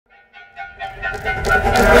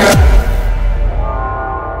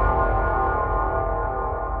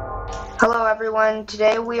everyone,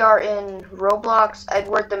 today we are in Roblox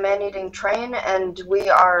Edward the Man-Eating Train, and we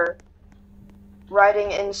are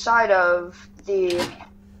riding inside of the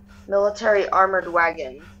military armored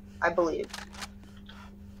wagon, I believe.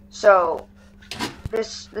 So,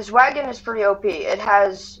 this wagon is pretty OP. It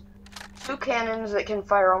has two cannons that can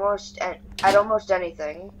fire at almost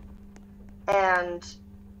anything, and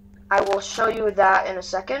I will show you that in a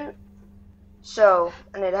second. So,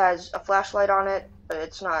 and it has a flashlight on it, but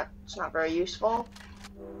it's not very useful.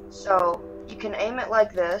 So you can aim it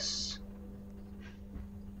like this,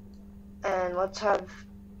 and let's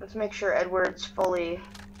make sure Edward's fully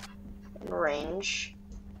in range.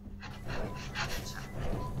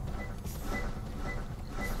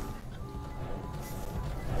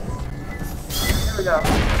 There we go.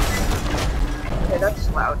 Okay, that's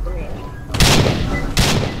loud for me.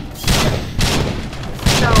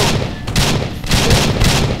 So this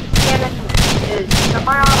cannon is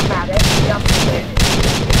semi-automatic,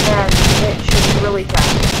 and it should be really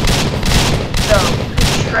fast. So you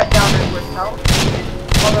can shred down Edward's health,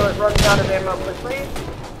 although it runs out of ammo quickly,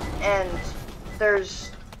 and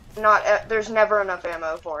there's never enough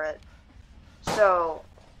ammo for it. So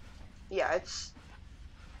yeah, it's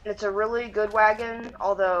a really good wagon,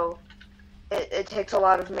 although it takes a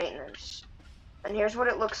lot of maintenance. And here's what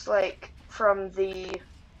it looks like from the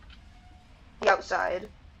outside,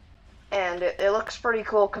 and it looks pretty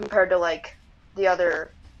cool compared to like the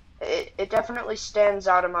other. It definitely stands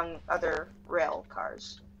out among other rail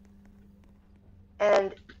cars.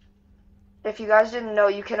 And if you guys didn't know,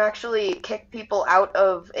 you can actually kick people out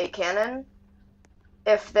of a cannon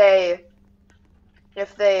if they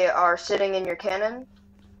are sitting in your cannon,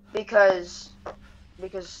 because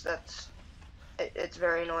it's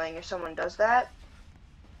very annoying if someone does that.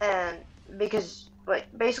 And because like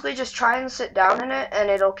basically just try and sit down in it and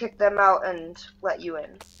it'll kick them out and let you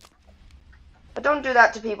in. But don't do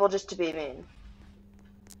that to people just to be mean.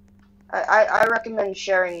 I recommend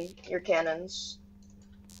sharing your cannons,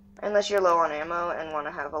 unless you're low on ammo and want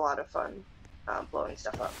to have a lot of fun blowing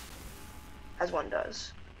stuff up, as one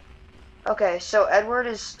does. Okay, so Edward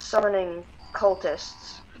is summoning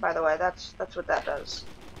cultists, by the way. That's what that does.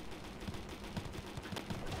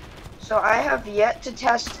 So I have yet to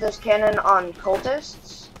test this cannon on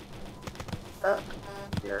cultists.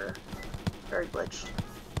 You're very glitched.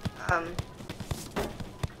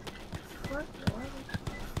 What?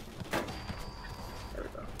 There we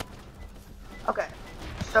go. Okay,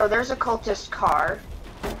 so there's a cultist car.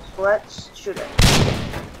 So let's shoot it.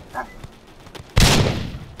 Ah.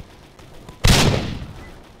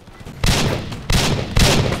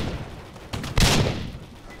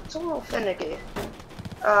 It's a little finicky.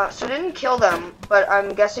 So didn't kill them, but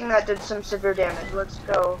I'm guessing that did some severe damage. Let's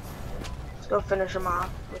go finish them off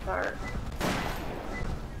with our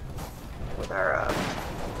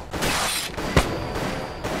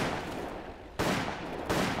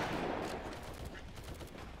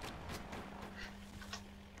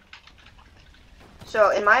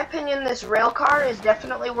So in my opinion, this rail car is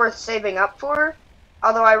definitely worth saving up for,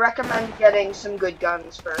 although I recommend getting some good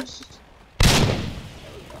guns first.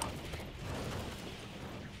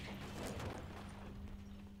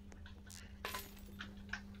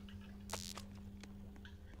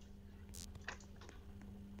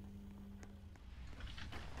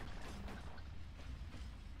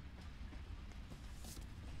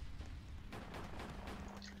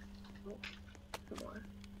 More.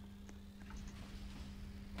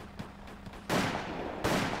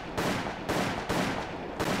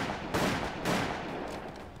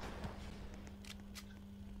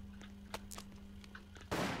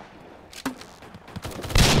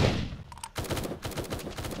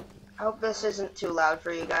 I hope this isn't too loud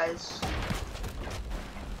for you guys.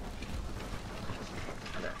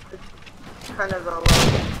 It's kind of a low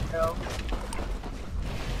show.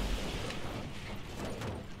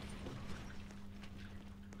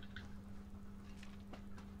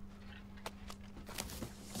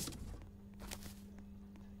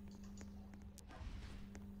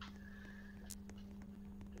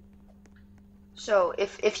 So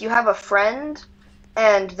if you have a friend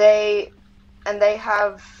and they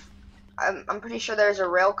have, I'm pretty sure there's a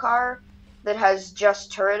rail car that has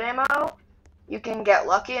just turret ammo, you can get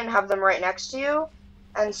lucky and have them right next to you,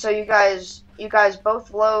 and so you guys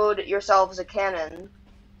both load yourselves a cannon,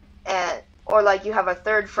 or like you have a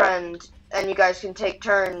third friend and you guys can take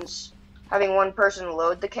turns having one person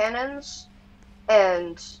load the cannons,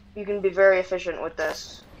 and you can be very efficient with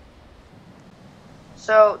this.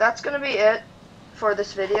 So that's gonna be it for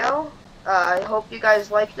this video. I hope you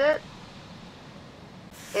guys liked it.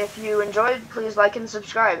 If you enjoyed, please like and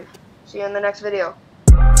subscribe. See you in the next video.